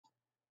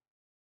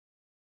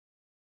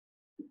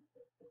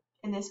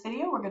In this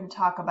video, we're going to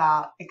talk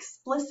about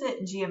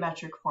explicit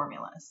geometric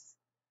formulas,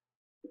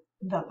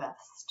 the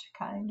best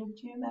kind of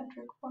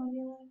geometric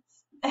formulas.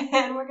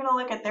 And we're going to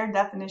look at their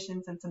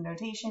definitions and some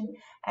notation,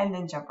 and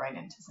then jump right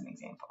into some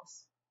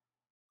examples.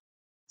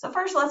 So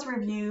first, let's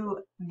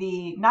review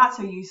the not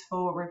so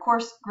useful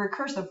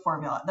recursive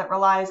formula that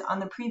relies on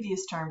the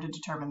previous term to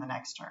determine the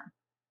next term.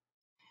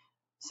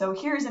 So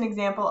here's an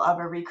example of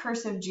a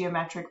recursive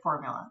geometric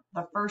formula.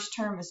 The first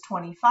term is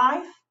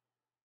 25.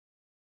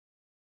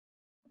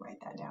 Write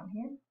that down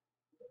here.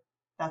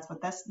 That's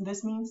what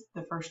this means.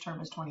 The first term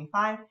is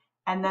 25.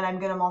 And then I'm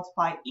going to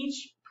multiply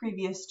each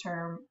previous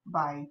term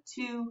by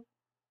 2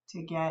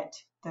 to get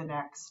the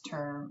next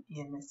term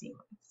in the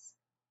sequence.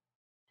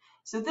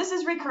 So this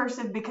is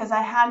recursive because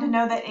I had to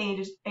know that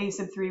a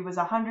sub 3 was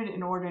 100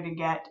 in order to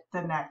get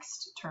the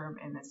next term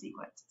in the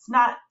sequence. It's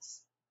not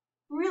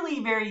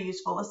really very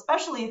useful,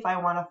 especially if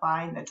I want to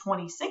find the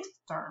 26th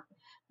term.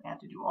 I have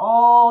to do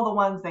all the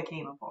ones that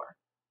came before.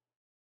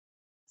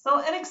 So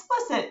an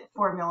explicit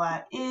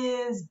formula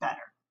is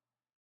better.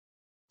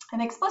 An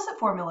explicit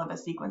formula of a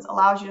sequence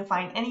allows you to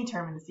find any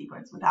term in the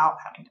sequence without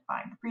having to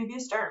find the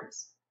previous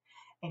terms.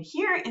 And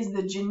here is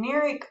the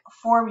generic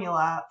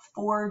formula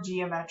for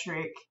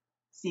geometric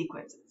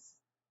sequences.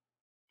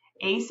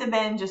 A sub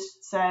n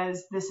just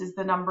says this is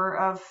the number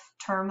of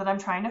term that I'm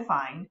trying to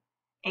find.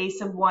 A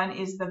sub 1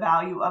 is the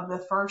value of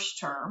the first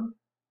term.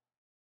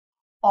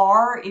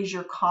 R is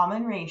your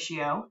common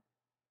ratio.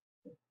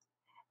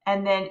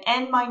 And then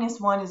n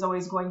minus 1 is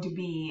always going to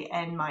be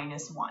n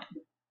minus 1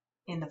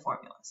 in the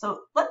formula.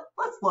 So let's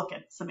look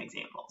at some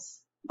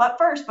examples. But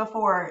first,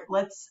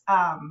 let's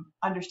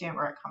understand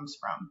where it comes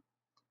from.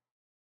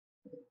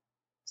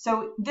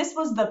 So this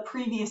was the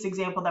previous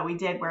example that we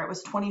did where it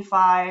was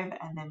 25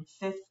 and then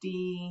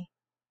 50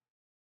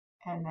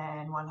 and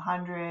then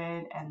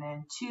 100 and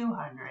then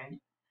 200.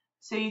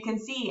 So you can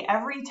see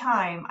every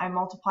time I'm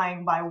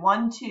multiplying by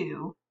 1,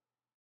 2,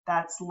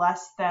 that's 1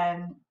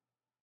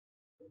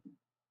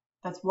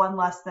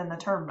 less than the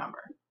term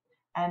number.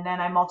 And then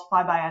I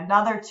multiply by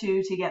another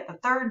 2 to get the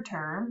third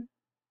term.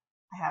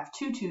 I have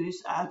two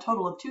 2's, a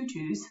total of 2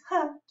 2's.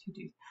 2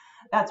 2's.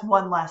 That's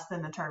 1 less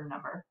than the term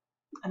number.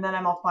 And then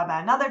I multiply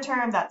by another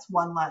term, that's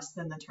 1 less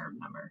than the term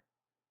number.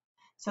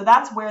 So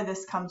that's where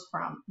this comes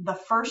from. The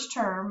first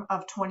term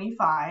of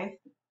 25,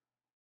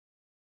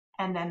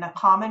 and then the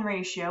common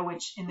ratio,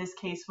 which in this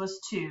case was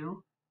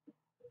 2.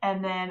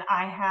 And then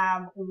I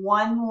have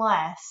 1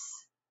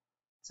 less.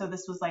 So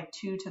this was like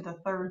 2 to the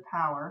third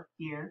power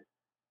here.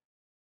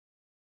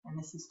 And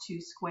this is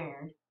 2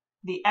 squared.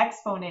 The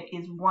exponent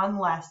is 1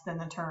 less than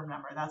the term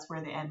number. That's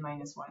where the n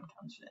minus 1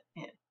 comes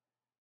in.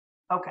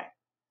 Okay,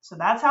 so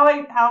that's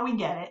how we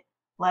get it.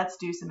 Let's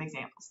do some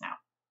examples now.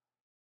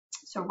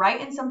 So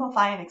write and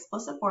simplify an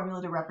explicit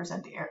formula to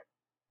represent the error.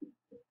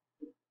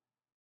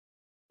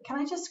 Can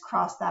I just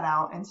cross that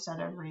out instead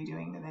of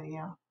redoing the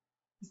video?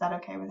 Is that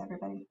okay with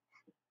everybody?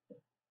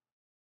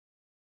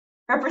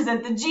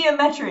 Represent the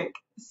geometric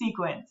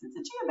sequence. It's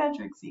a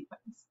geometric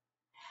sequence.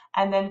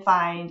 And then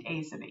find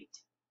a sub 8.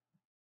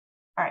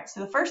 All right,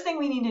 so the first thing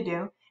we need to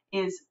do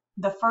is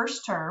the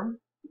first term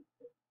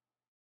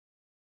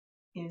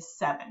is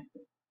 7.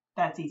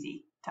 That's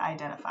easy to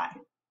identify.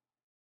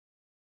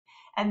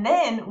 And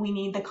then we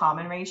need the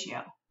common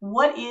ratio.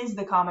 What is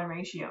the common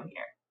ratio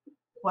here?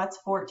 What's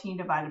 14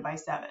 divided by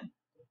 7?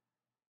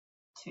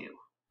 2.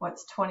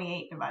 What's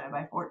 28 divided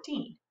by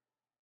 14?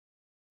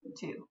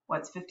 2.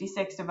 What's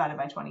 56 divided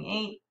by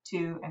 28?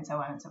 2, and so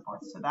on and so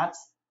forth. So that's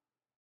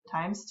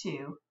times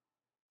 2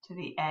 to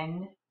the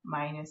n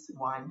minus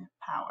 1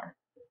 power.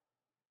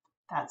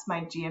 That's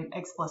my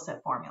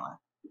explicit formula.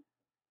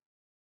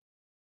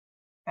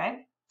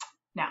 Okay?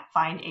 Now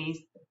find a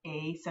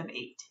sub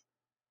 8.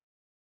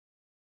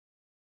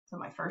 So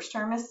my first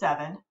term is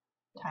 7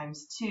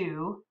 times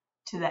 2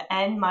 to the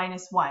n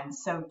minus 1.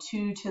 So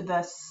 2 to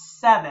the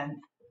 7th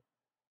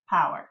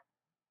power.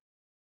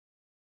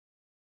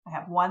 I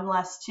have 1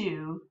 less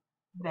 2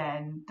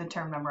 than the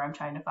term number I'm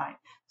trying to find.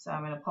 So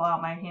I'm going to pull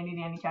out my handy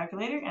dandy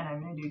calculator and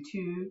I'm going to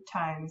do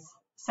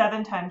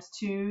 7 times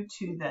 2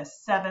 to the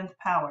 7th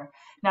power.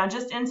 Now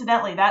just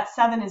incidentally, that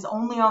 7 is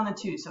only on the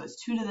 2. So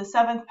it's 2 to the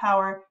 7th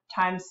power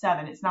times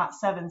 7. It's not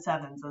 7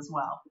 sevens as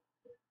well.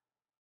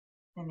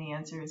 And the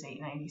answer is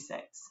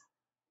 896.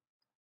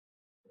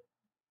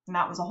 And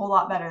that was a whole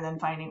lot better than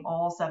finding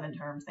all 7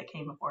 terms that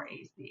came before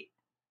a sub 8.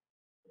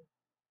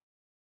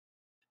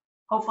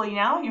 Hopefully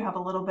now you have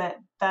a little bit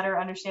better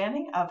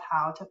understanding of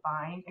how to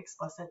find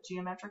explicit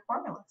geometric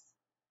formulas.